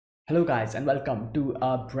Hello guys and welcome to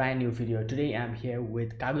a brand new video. Today I'm here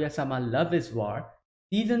with Kaguya-sama Love is War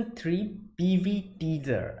Season 3 PV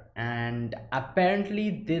teaser, and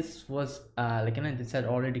apparently this was this had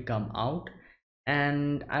already come out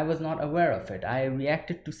and I was not aware of it. I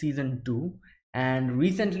reacted to season 2, and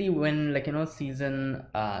recently when season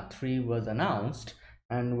 3 was announced,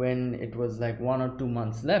 and when it was like 1 or 2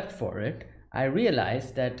 months left for it, I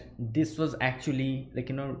realized that this was actually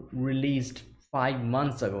released 5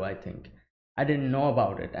 months ago, I think. I didn't know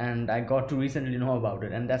about it, and I got to recently know about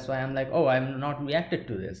it, and that's why I'm like, oh, I'm not reacted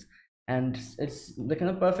to this. And it's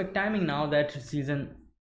perfect timing now that season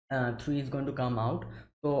 3 is going to come out.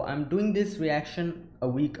 So I'm doing this reaction a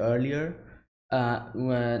week earlier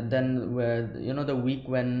than where the week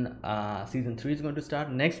when season 3 is going to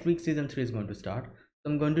start. Next week season 3 is going to start,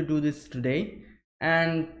 so I'm going to do this today,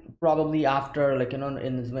 and probably after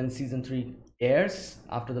in when season 3 airs,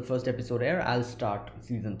 after the first episode I'll start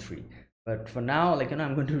season 3. But for now,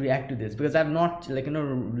 I'm going to react to this because I've not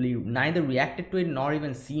really neither reacted to it nor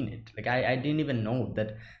even seen it. I didn't even know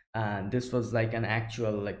that this was like an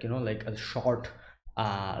actual like a short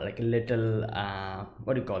like a little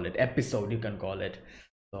what do you call it, episode you can call it.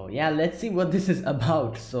 So yeah, let's see what this is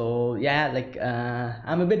about. So yeah,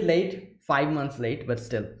 I'm a bit late, 5 months late, but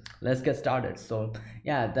still, let's get started. So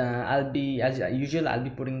yeah, I'll be, as usual, I'll be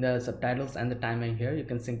putting the subtitles and the timing here. You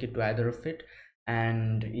can sync it to either of it,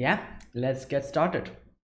 and yeah, let's get started.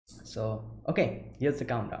 So okay, here's the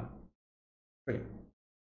countdown. 3,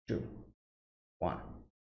 2, 1,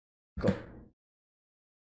 go.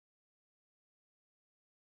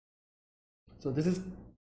 So this is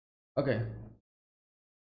okay.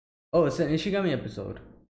 Oh, it's an Ishigami episode.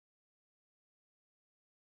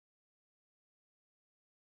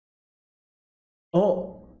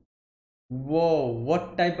 Oh, whoa,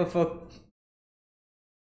 what type of a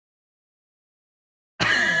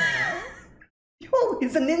yo,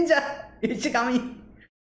 he's a ninja. Ishigami.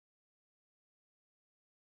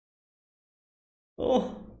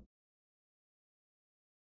 Oh,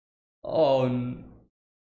 oh,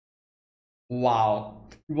 wow.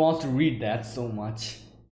 He wants to read that so much.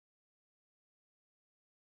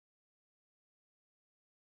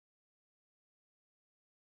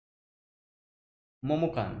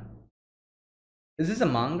 Momokan. Is this a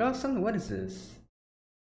manga or something? What is this?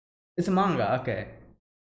 It's a manga, okay.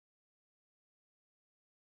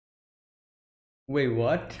 Wait,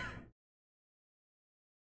 what?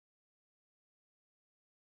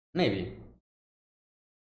 Maybe.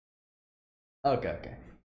 Okay, okay.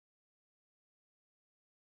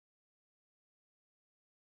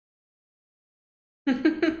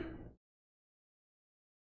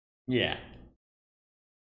 Yeah.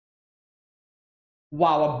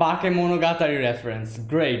 Wow, a Bakemonogatari reference.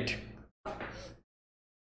 Great.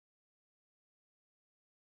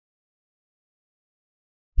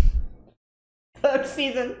 Third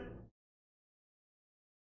season.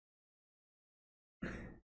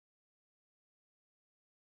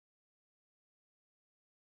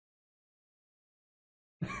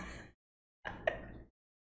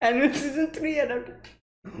 And with season 3 adapted.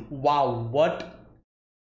 Wow, what?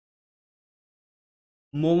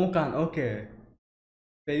 Momokan, okay.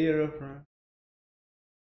 Failure of.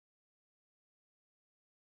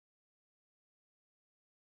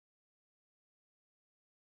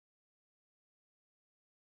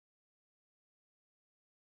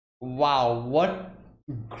 Wow, what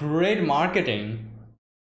great marketing.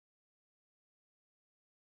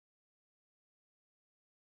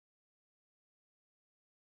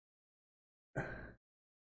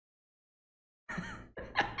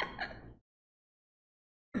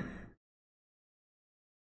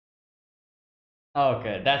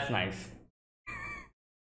 Okay, that's nice.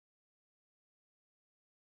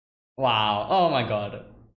 Wow, oh my god.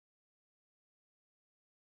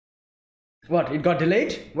 What, it got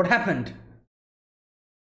delayed? What happened?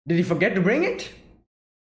 Did he forget to bring it?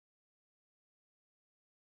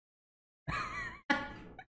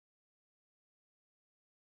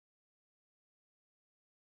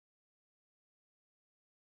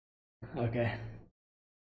 Okay.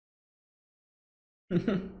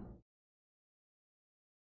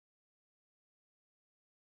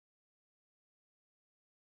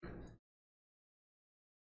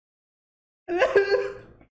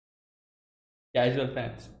 Casual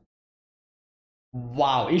fans.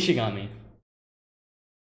 Wow, Ishigami.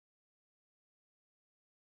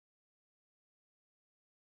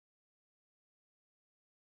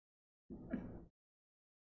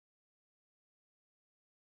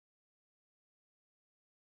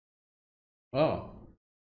 Oh.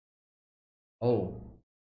 Oh.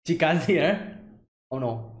 Chikazi, eh? Oh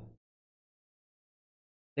no.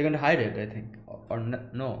 They're going to hide it, I think. Or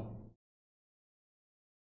no.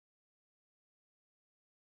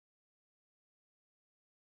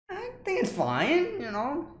 I think it's fine, you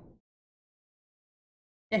know.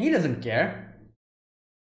 Yeah, he doesn't care.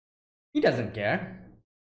 He doesn't care.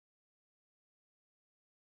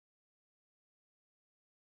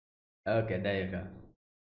 Okay, there you go.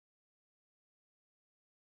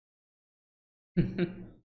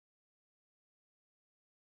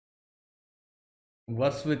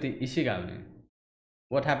 What's with the Ishigami?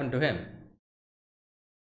 What happened to him?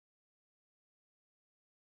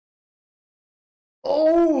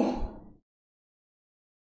 Oh!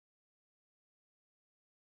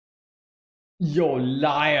 Yo,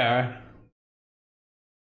 liar!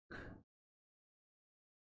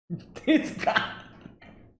 This guy.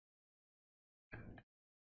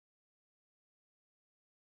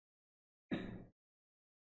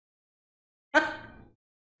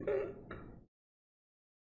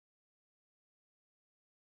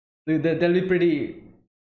 They'll be pretty.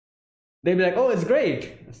 They'll be like, oh, it's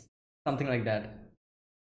great. Something like that.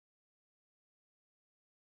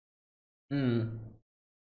 Hmm.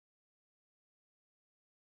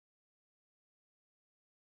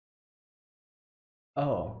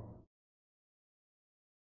 Oh.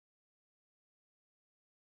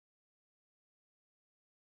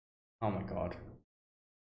 Oh my god.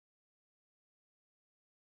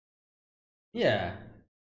 Yeah.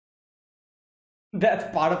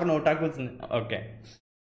 That's part of an otaku's. Okay.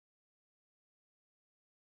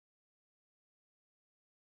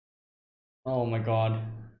 Oh my god.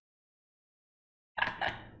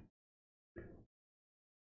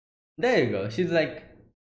 There you go. She's like,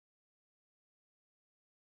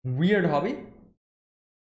 weird hobby?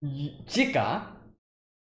 Chica?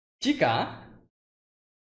 Chica?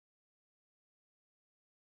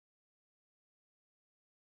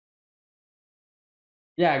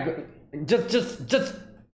 Yeah, just,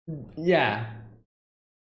 yeah.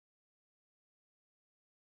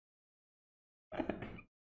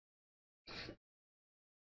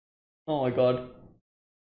 Oh my god.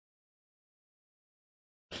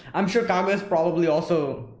 I'm sure Kaguya is probably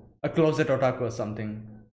also a closet otaku or something.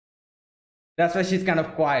 That's why she's kind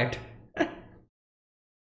of quiet.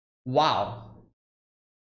 Wow.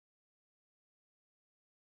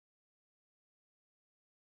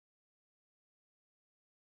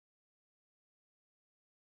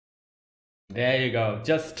 There you go.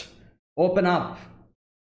 Just open up.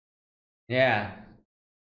 Yeah.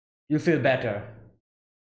 You feel better.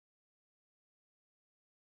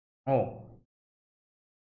 Oh.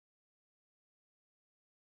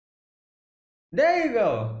 There you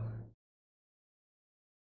go.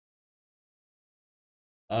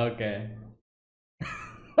 Okay.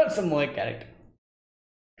 What's a more character?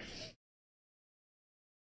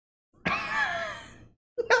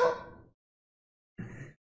 No.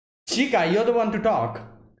 Chica, you're the one to talk.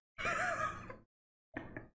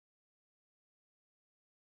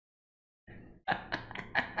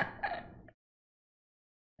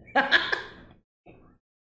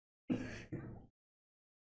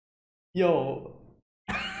 Yo.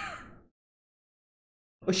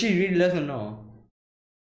 Oh, she really doesn't know.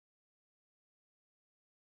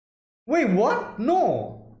 Wait, what?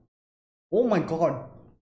 No. Oh my god.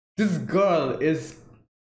 This girl is.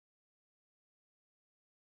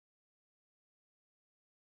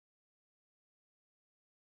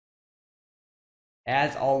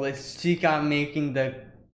 As always, Chica making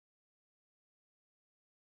the.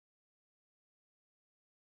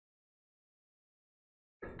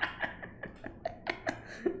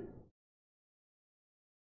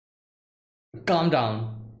 Calm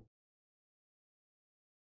down.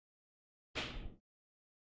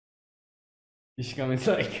 Ishikami is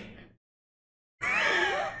like.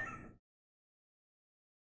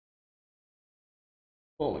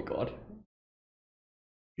 Oh my god.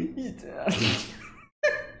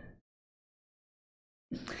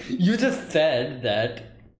 You just said that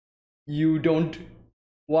you don't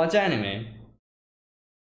watch anime.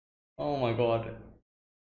 Oh my god.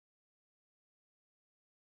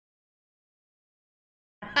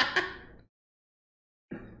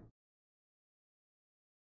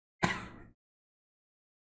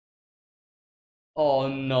 Oh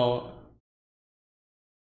no.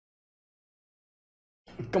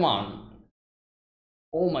 Come on.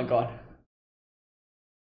 Oh my god.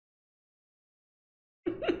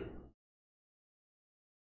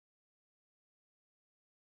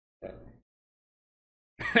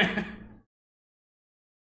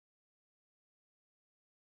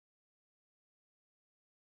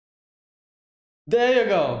 There you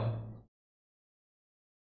go.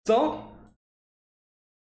 So,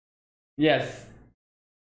 yes.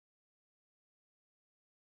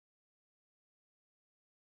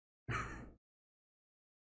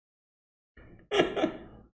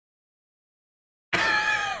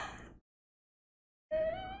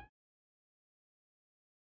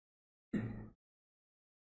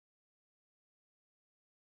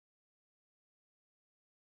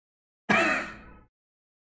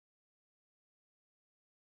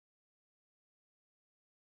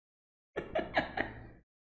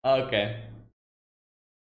 Okay.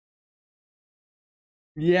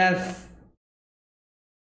 Yes.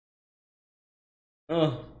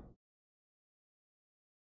 Oh.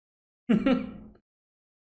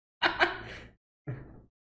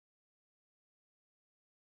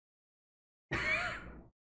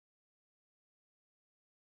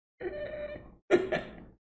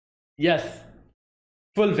 Yes.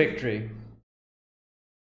 Full victory.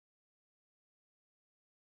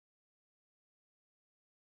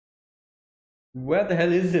 Where the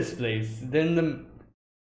hell is this place? Then the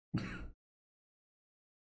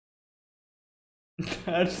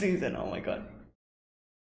third season. Oh my god.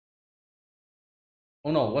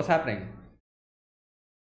 Oh no, what's happening?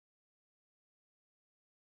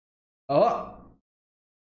 Oh,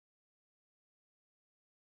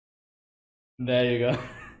 there you go.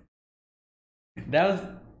 That was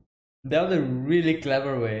that was a really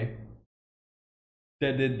clever way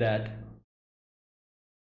they did that.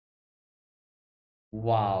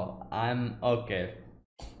 Wow, I'm okay.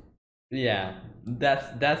 Yeah,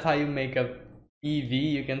 that's how you make a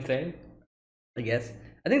PV, you can say. I guess.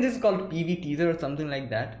 I think this is called PV teaser or something like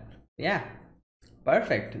that. Yeah,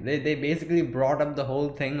 perfect. They basically brought up the whole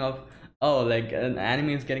thing of, oh, like an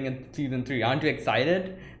anime is getting a season three. Aren't you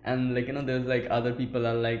excited? And like there's like other people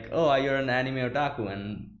are like, oh, you're an anime otaku,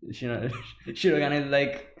 and Shirogane is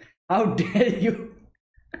like, how dare you?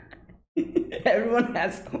 Everyone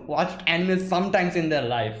has watched anime sometimes in their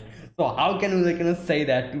life, so how can you say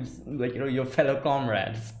that to like your fellow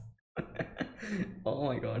comrades? Oh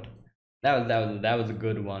my god, that was a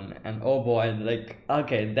good one. And oh boy, like,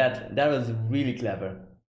 okay, that was really clever.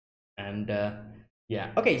 And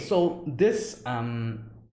yeah, okay, so this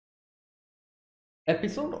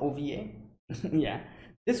episode OVA, yeah,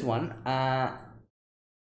 this one,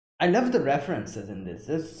 I love the references in this.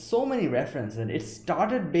 There's so many references, and it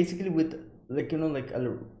started basically with like like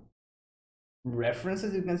a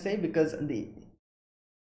references, you can say, because the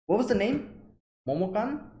what was the name?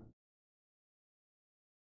 Momokan?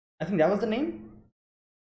 I think that was the name.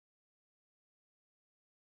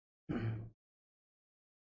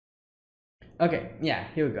 Okay, yeah,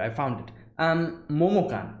 here we go. I found it.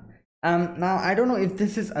 Momokan. Now I don't know if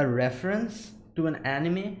this is a reference to an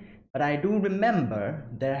anime, but I do remember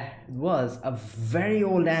there was a very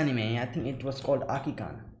old anime. I think it was called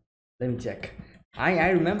Akikan. Let me check. I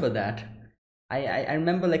remember that. I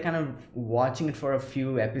remember like kind of watching it for a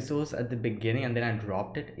few episodes at the beginning, and then I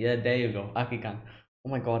dropped it. Yeah, there you go, Akikan. Oh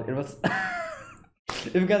my god, it was.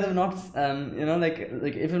 If you guys have not like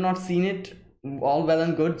if you've not seen it, all well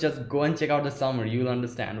and good, just go and check out the summary. You'll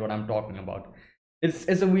understand what I'm talking about.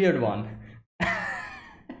 It's a weird one.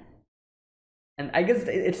 And I guess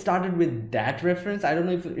it started with that reference. I don't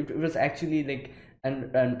know if it was actually like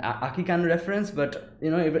an Akikan reference, but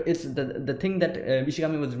if it's the thing that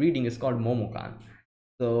Ishigami was reading is called Momokan,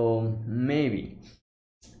 so maybe.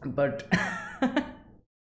 But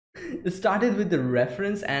it started with the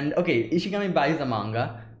reference. And okay, Ishigami buys the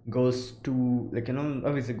manga, goes to like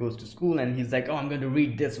obviously goes to school, and he's like, oh, I'm going to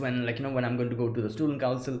read this when when I'm going to go to the student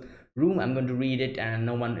council room. I'm going to read it, and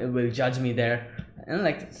no one will judge me there. And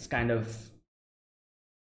like it's kind of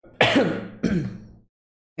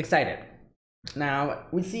excited. Now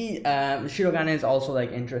we see Shirogane is also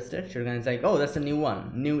like interested. Shirogane is like, oh, that's a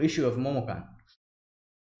new issue of Momokan.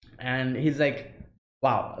 And he's like,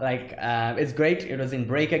 wow, like it's great, it was in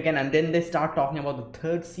break again. And then they start talking about the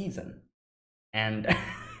third season. And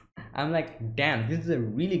I'm like, damn, this is a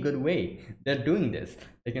really good way they're doing this.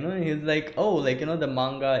 Like he's like, oh, like the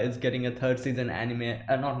manga is getting a third season anime,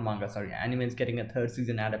 not manga, sorry, anime is getting a third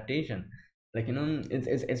season adaptation. Like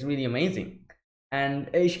it's really amazing. And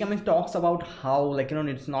Ishikami talks about how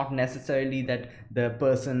it's not necessarily that the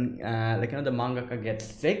person the mangaka gets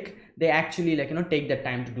sick. They actually take the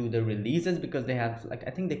time to do the releases, because they have like, I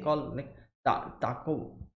think they call like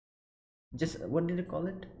taco, just what did they call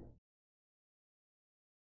it,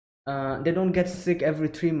 they don't get sick every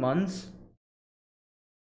 3 months.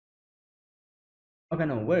 Okay,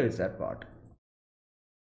 no, where is that part?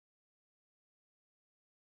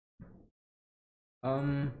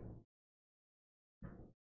 um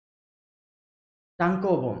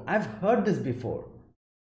Tankobon, I've heard this before.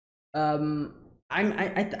 I'm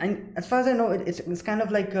as far as I know, it's kind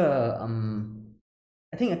of like a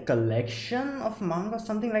I think a collection of manga,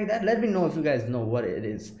 something like that. Let me know if you guys know what it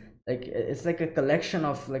is. Like it's like a collection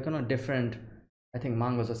of different, I think,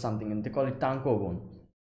 mangas or something, and they call it tankobon.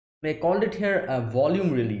 They called it here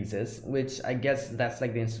volume releases, which I guess that's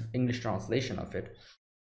like the English translation of it.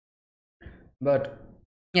 But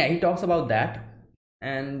yeah, he talks about that.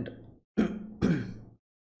 And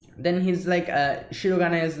then he's like,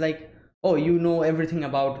 Shirogane is like, Oh, you know everything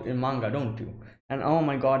about manga, don't you? And oh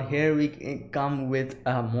my god, here we come with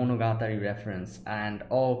a Monogatari reference. And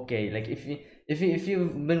okay, like if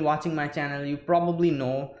you've been watching my channel, you probably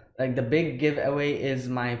know like the big giveaway is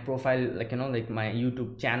my profile, like like my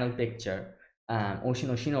YouTube channel picture.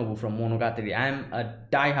 Oshino Shinobu from Monogatari. I'm a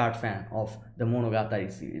diehard fan of the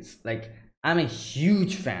Monogatari series. Like I'm a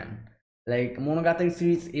huge fan. Like Monogatari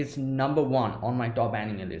series is number one on my top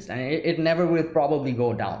anime list, and it never will probably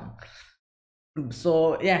go down.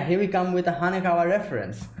 So yeah, here we come with a Hanekawa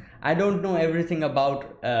reference. I don't know everything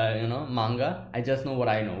about manga. I just know what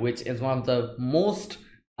I know, which is one of the most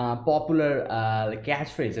popular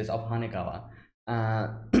catchphrases of Hanekawa.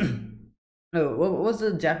 What was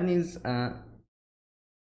the Japanese?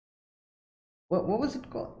 What was it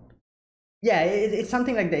called? Yeah, it's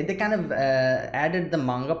something like that. They kind of added the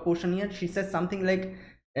manga portion here. She says something like,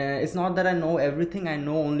 "It's not that I know everything. I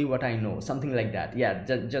know only what I know." Something like that. Yeah,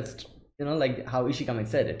 just like how Ishikami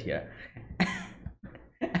said it here.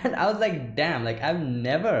 And I was like, damn, like I've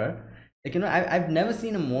never, I've never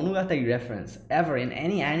seen a Monogatari reference ever in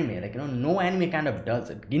any anime. Like no anime kind of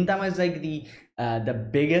does it. Gintama is like the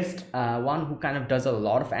biggest one who kind of does a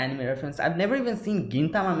lot of anime reference. I've never even seen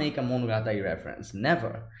Gintama make a Monogatari reference.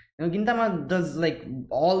 Never. Gintama does like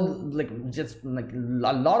all like just like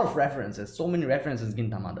a lot of references. So many references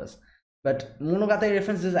Gintama does. But Monogatari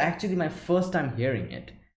reference is actually my first time hearing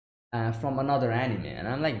it from another anime, and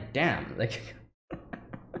I'm like, damn, like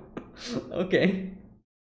okay.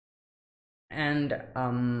 And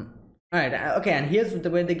all right, okay, and here's the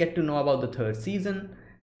way they get to know about the third season.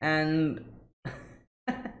 And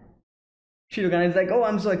Shirogane is like, oh,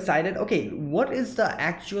 I'm so excited. Okay, what is the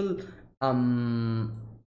actual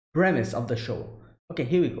premise of the show? Okay,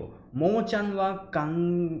 here we go. Momo-chan wa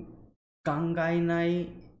kangainai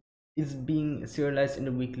is being serialized in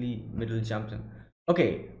the weekly middle jump.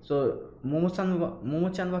 Okay, so Momo-chan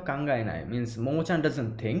wa kangainai means Momo-chan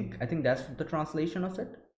doesn't think. I think that's the translation of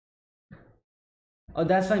it. Oh,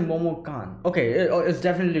 that's why Momo-kan. Okay, it's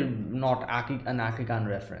definitely not an Aki-kan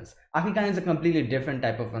reference. Aki-kan is a completely different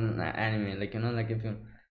type of an anime. Like, like if you...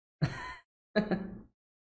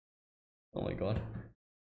 Oh my god.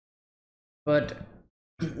 But,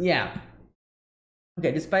 yeah.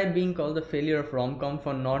 Okay, despite being called the failure of rom-com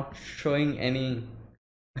for not showing any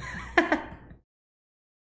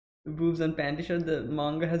boobs and panty shot, the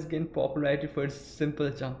manga has gained popularity for its simple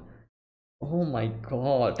charm. Oh my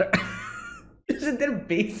god. they're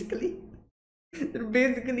basically they're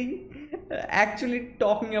basically actually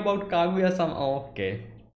talking about Kaguya-sama. Oh, okay,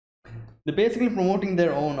 they're basically promoting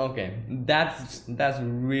their own. Okay, that's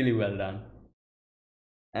really well done.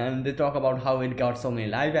 And they talk about how it got so many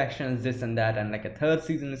live actions, this and that, and like a third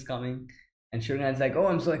season is coming. And Shirogane is like, oh,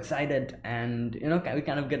 I'm so excited. And we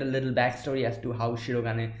kind of get a little backstory as to how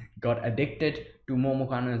Shirogane got addicted to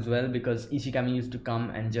Momokano as well, because Ishikami used to come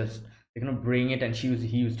and just bring it, and he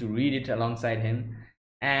used to read it alongside him.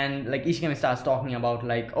 And like Ishikami starts talking about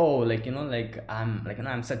like, oh, like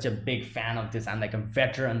I'm such a big fan of this. I'm like a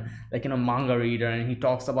veteran manga reader. And he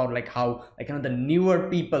talks about like how the newer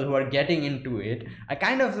people who are getting into it, I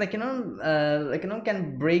kind of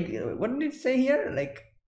can break. What did it say here? Like,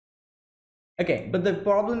 okay, but the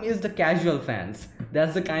problem is the casual fans.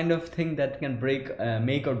 That's the kind of thing that can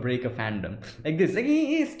make or break a fandom. Like this, like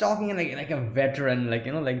he's talking like a veteran,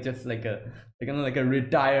 like just like a like a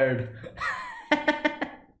retired.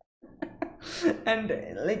 And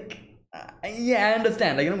like yeah, I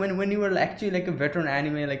understand, like when you were actually like a veteran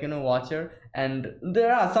anime watcher, and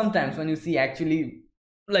there are sometimes when you see actually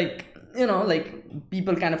like like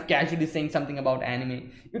people kind of casually saying something about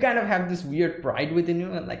anime, you kind of have this weird pride within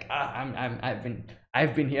you, and like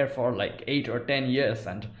I've been here for like 8 or 10 years,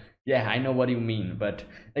 and yeah, I know what you mean. But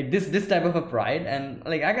like this type of a pride, and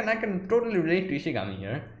like I can totally relate to Ishigami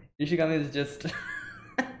here. Ishigami is just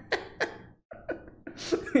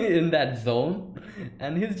in that zone,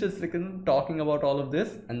 and he's just like talking about all of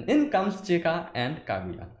this, and in comes Chika and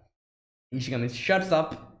Kaguya. Ishigami shuts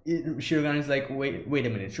up. Shirogane is like, wait a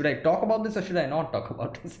minute, should I talk about this or should I not talk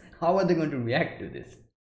about this? How are they going to react to this?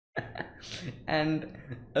 And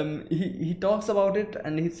he talks about it,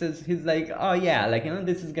 and he's like, oh yeah, like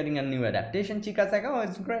this is getting a new adaptation. Chika's like, oh,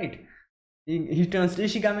 it's great. He turns to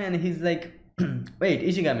Ishigami and he's like, wait,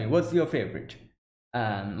 Ishigami, what's your favorite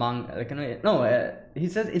manga? Like no, he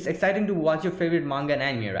says it's exciting to watch your favorite manga and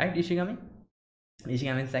anime, right, Ishigami?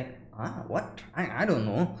 Ishigami is like, what? I don't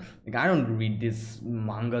know. Like I don't read these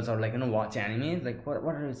mangas or like watch anime. Like what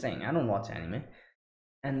are you saying? I don't watch anime.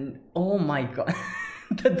 And oh my god,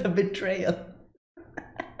 the betrayal.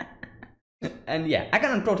 And yeah, I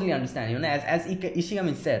can totally understand, as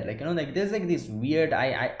Ishigami said, like there's like this weird,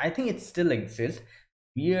 I think it still exists,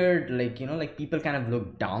 weird, like people kind of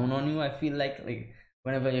look down on you. I feel like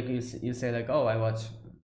whenever you say like, oh, I watch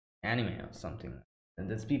anime or something, and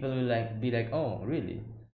there's people who like be like, oh really.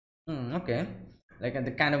 Okay. Like, and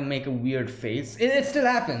they kind of make a weird face. It still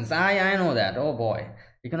happens. I know that. Oh boy.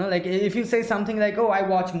 Like if you say something like, oh, I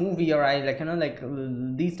watch movie, or I like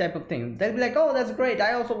these type of things, they'll be like, oh, that's great,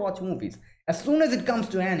 I also watch movies. As soon as it comes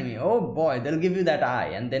to anime, oh boy, they'll give you that eye,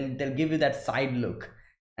 and then they'll give you that side look.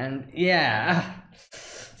 And yeah.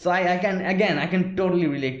 So I can totally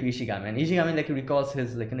relate to Ishigami. And Ishigami like recalls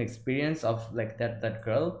his like an experience of like that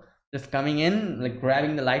girl just coming in, like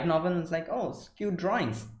grabbing the light novel, and it's like, oh, it's cute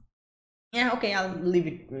drawings. Yeah, okay, I'll leave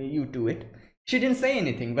it you to it. She didn't say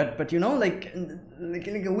anything, but like we like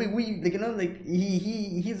like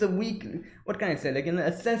he's a weak, what can I say, like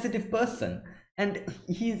a sensitive person. And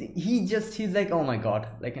he's like, oh my god,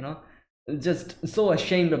 just so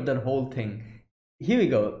ashamed of that whole thing. Here we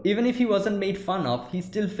go. Even if he wasn't made fun of, he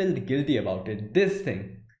still felt guilty about it. This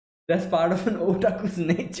thing, that's part of an otaku's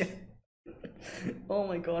nature. Oh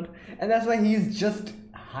my god. And that's why he's just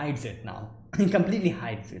hides it now. He completely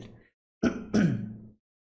hides it.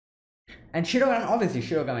 And obviously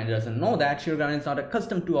Shirogane doesn't know that. Shirogane is not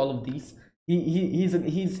accustomed to all of these. He's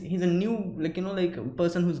a new, like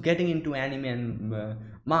person who's getting into anime and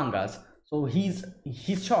mangas. So he's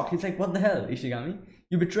shocked. He's like, what the hell, Ishigami,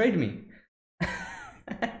 you betrayed me.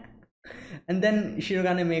 And then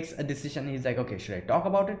Shirogane makes a decision. He's like, okay, should I talk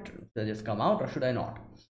about it? Should I just come out, or should I not?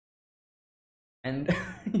 And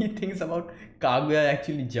he thinks about Kaguya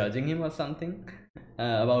actually judging him or something,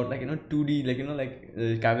 about 2D,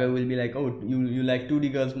 Kaguya will be like, oh, you like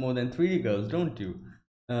 2D girls more than 3D girls, don't you?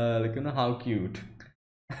 How cute.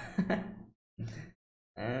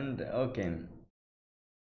 And okay.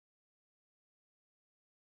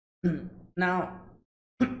 Now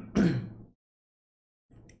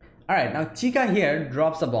all right, now Chika here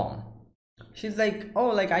drops a bomb. She's like, oh,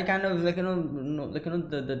 like I kind of the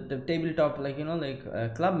tabletop,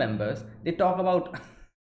 club members, they talk about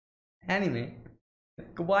anime.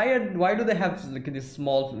 Why do they have like this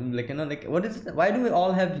small, what is it? Why do we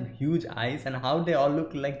all have huge eyes, and how they all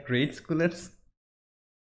look like grade schoolers?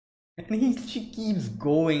 And she keeps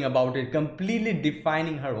going about it, completely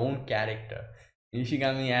defining her own character.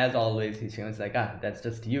 Ishigami, as always, Ishigani's like, ah, that's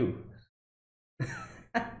just you.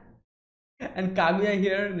 And Kaguya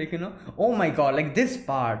here, oh my god, like this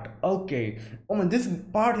part, okay, oh man, this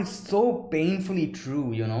part is so painfully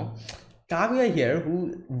true. Kaguya here,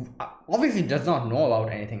 who obviously does not know about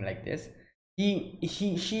anything like this,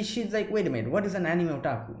 she's like, wait a minute, what is an anime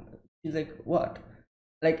otaku? She's like, what?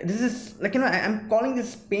 Like, this is I'm calling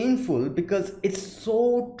this painful because it's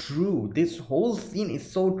so true. This whole scene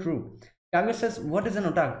is so true. Kaguya says, what is an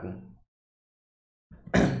otaku?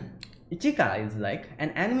 Ichika is like, an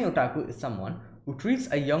anime otaku is someone who treats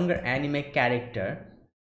a younger anime character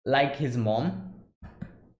like his mom.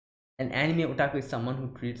 An anime otaku is someone who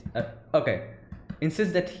treats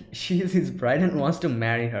insists that she is his bride and wants to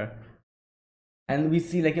marry her. And we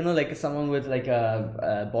see someone with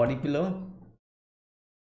a body pillow.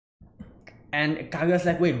 And Kaguya's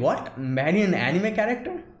like, wait, what? Marry an anime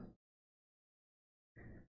character?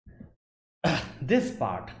 This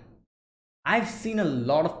part, I've seen a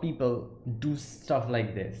lot of people do stuff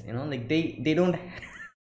like this, like they don't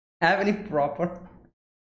have any proper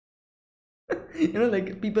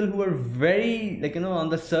like people who are very on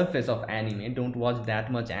the surface of anime, don't watch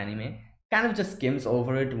that much anime, kind of just skims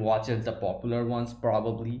over it, watches the popular ones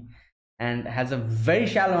probably, and has a very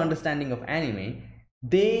shallow understanding of anime.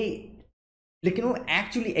 They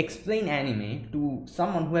actually explain anime to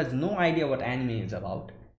someone who has no idea what anime is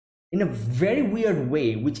about in a very weird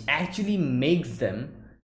way, which actually makes them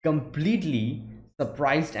completely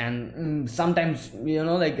surprised. And sometimes they're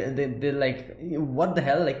like, what the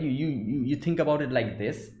hell, like you think about it like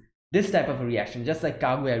this type of a reaction, just like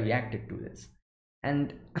Kaguya reacted to this.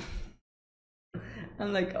 And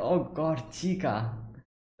I'm like, oh god, Chika,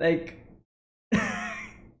 like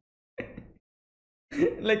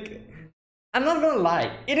like, I'm not gonna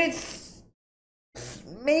lie, it is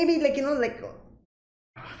maybe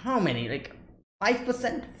how many,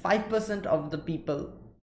 5% of the people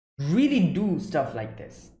really do stuff like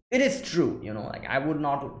this. It is true, I would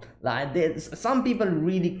not lie, there's some people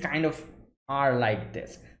really kind of are like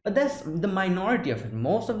this, but that's the minority of it.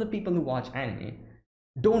 Most of the people who watch anime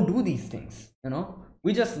don't do these things.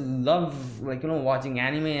 We just love watching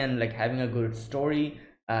anime and having a good story,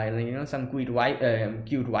 some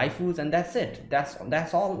cute waifus, and that's it.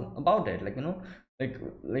 That's all about it.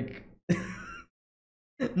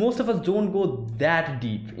 Most of us don't go that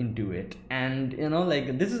deep into it, and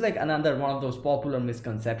like this is like another one of those popular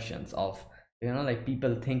misconceptions of like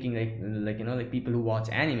people thinking like like people who watch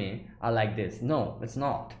anime are like this. No, it's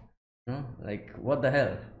not. Like what the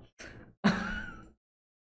hell.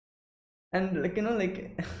 And like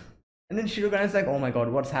like and then Shirogane is like, oh my god,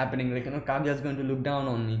 what's happening, like Kaguya's going to look down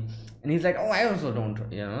on me. And he's like, oh, I also don't,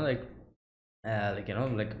 like like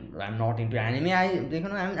I'm not into anime.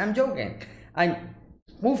 I'm joking. I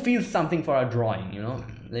Who feels something for a drawing,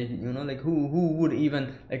 like who would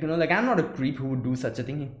even like like I'm not a creep who would do such a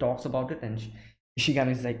thing. He talks about it, and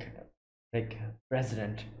Ishigami is like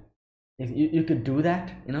president, if you could do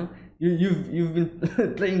that, you've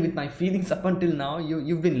been playing with my feelings up until now.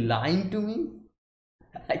 You've been lying to me.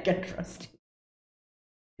 I can trust you.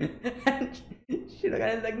 And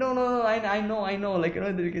Shirogane is like, no, no, no, I know, like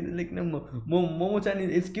like no, Momo-chan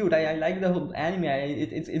is cute. I like the whole anime.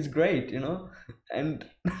 It's great, and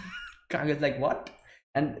Kaga's like, what?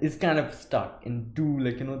 And it's kind of stuck in two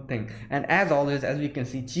like thing. And as always, as we can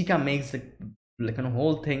see, Chika makes the like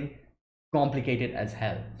whole thing complicated as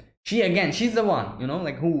hell. She's the one,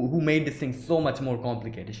 like who made this thing so much more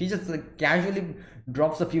complicated. She just like casually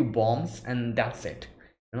drops a few bombs and that's it.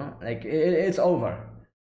 Like it's over.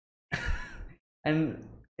 And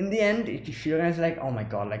in the end, Shirogane is like, oh my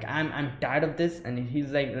god, like I'm tired of this. And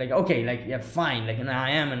he's like okay, like yeah, fine, like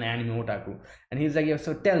I am an anime otaku. And he's like, yeah,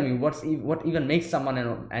 so tell me what even makes someone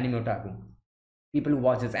an anime otaku? People who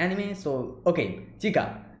watches anime. So okay,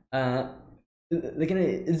 Chika, like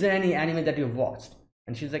is there any anime that you've watched?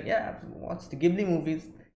 And she's like, yeah, I've watched the Ghibli movies.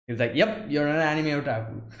 He's like, yep, you're an anime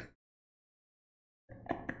otaku.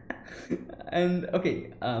 And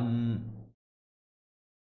okay,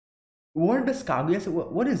 what does Kaguya say?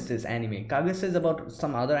 What is this anime? Kaguya says about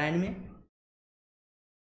some other anime?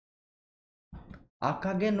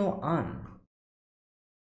 Akage no An.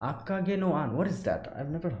 Akage no An. What is that? I've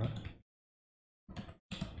never heard.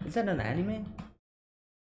 Is that an anime?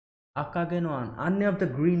 Akage no An. Anya of the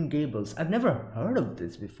Green Gables. I've never heard of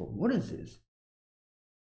this before. What is this?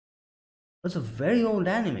 It's a very old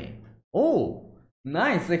anime. Oh,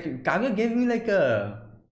 nice. Like Kaguya gave me like a.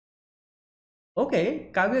 Okay,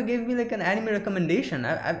 Kaguya gave me like an anime recommendation.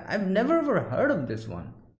 I've never ever heard of this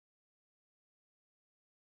one.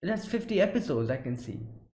 It has 50 episodes, I can see.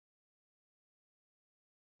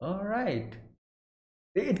 All right.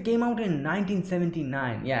 It came out in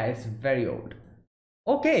 1979. Yeah, it's very old.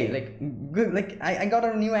 Okay, like good. Like I got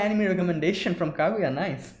a new anime recommendation from Kaguya.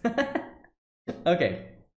 Nice. Okay,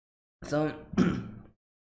 so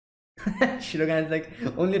Shirogane is like,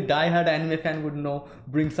 only a die-hard anime fan would know.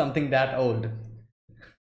 Bring something that old.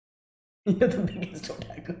 You're the biggest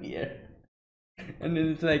otaku here. And then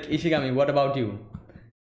it's like, Ishigami, what about you?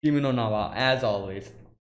 Kimi no Nawa, as always.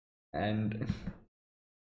 And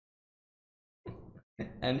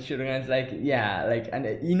and Shirogane is like, yeah, like, and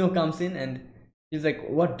Ino comes in and he's like,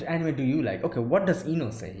 what anime do you like? Okay, what does Ino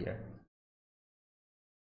say here?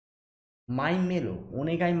 My Melo,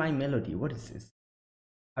 Onegai My Melody. What is this?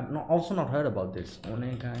 I've also not heard about this.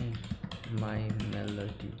 Onegai My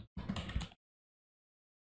Melody.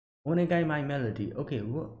 Onegai My Melody. Okay,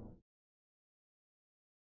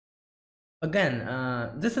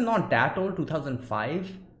 again, this is not that old.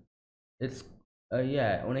 2005. It's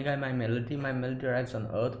yeah, Onegai My Melody. My melody arrives on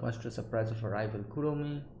Earth, much to the surprise of her rival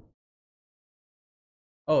Kuromi.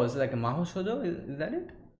 Oh, is it like a Mahou Shoujo? Is that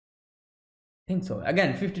it? I think so.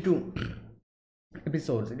 Again, 52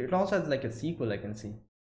 episodes. It also has like a sequel, I can see.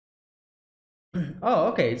 Oh,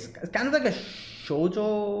 okay. It's kind of like a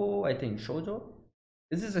shoujo, I think. Shoujo?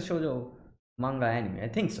 Is this a shoujo manga anime? I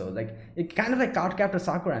think so. Like, it kind of like Cardcaptor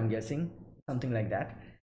Sakura, I'm guessing. Something like that.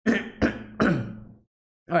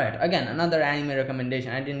 Alright, again, another anime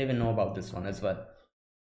recommendation. I didn't even know about this one as well.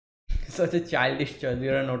 Such a childish choice.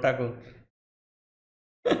 You're an otaku.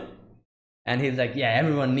 And he's like, yeah,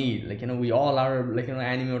 everyone needs, like, we all are, like,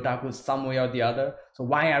 anime otakus some way or the other. So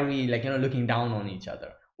why are we, like, looking down on each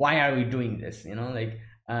other? Why are we doing this? Like,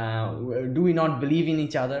 do we not believe in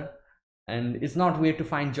each other? And it's not weird to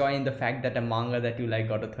find joy in the fact that a manga that you like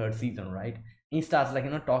got a third season, right? He starts, like,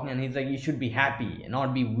 talking, and he's like, you should be happy and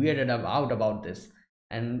not be weirded out about this.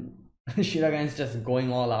 And Shirogane is just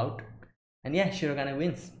going all out. And yeah, Shirogane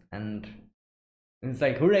wins. And it's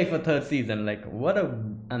like, hooray for third season. Like, what a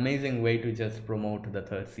amazing way to just promote the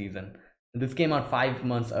third season. This came out 5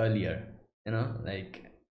 months earlier, like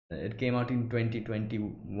it came out in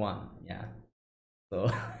 2021. Yeah.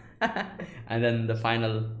 So and then the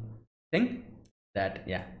final thing that,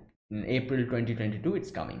 yeah, in April 2022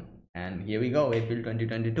 it's coming. And here we go, April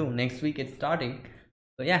 2022. Next week it's starting.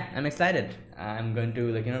 So yeah, I'm excited. I'm going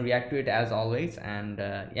to react to it as always, and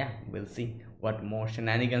yeah, we'll see what more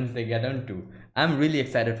shenanigans they get into. I'm really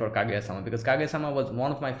excited for Kaguya-sama because Kaguya-sama was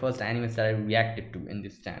one of my first animes that I reacted to in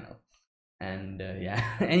this channel. And yeah,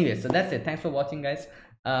 anyway, so that's it. Thanks for watching, guys.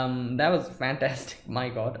 That was fantastic. My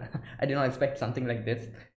God, I did not expect something like this.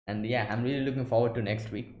 And yeah, I'm really looking forward to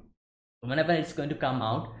next week. Whenever it's going to come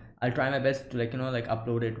out, I'll try my best to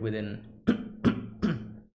upload it within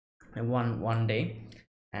one day,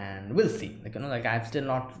 and we'll see. I've still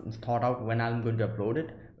not thought out when I'm going to upload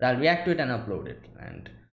it, but I'll react to it and upload it. And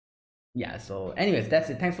yeah, so anyways, that's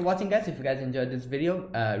it. Thanks for watching, guys. If you guys enjoyed this video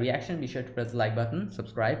reaction, be sure to press the like button,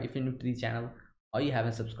 subscribe if you're new to the channel or you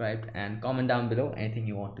haven't subscribed, and comment down below anything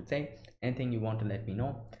you want to say, anything you want to let me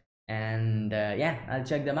know. And yeah, I'll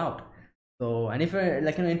check them out. So, and if you're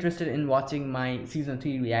interested in watching my season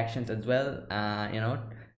 3 reactions as well,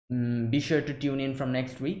 be sure to tune in from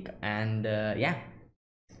next week. And yeah,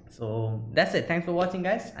 so that's it. Thanks for watching,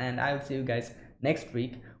 guys, and I will see you guys next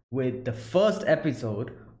week with the first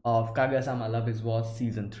episode of Kaguya-sama Love is War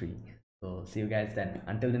season 3. So see you guys then.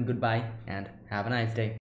 Until then, goodbye and have a nice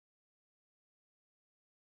day.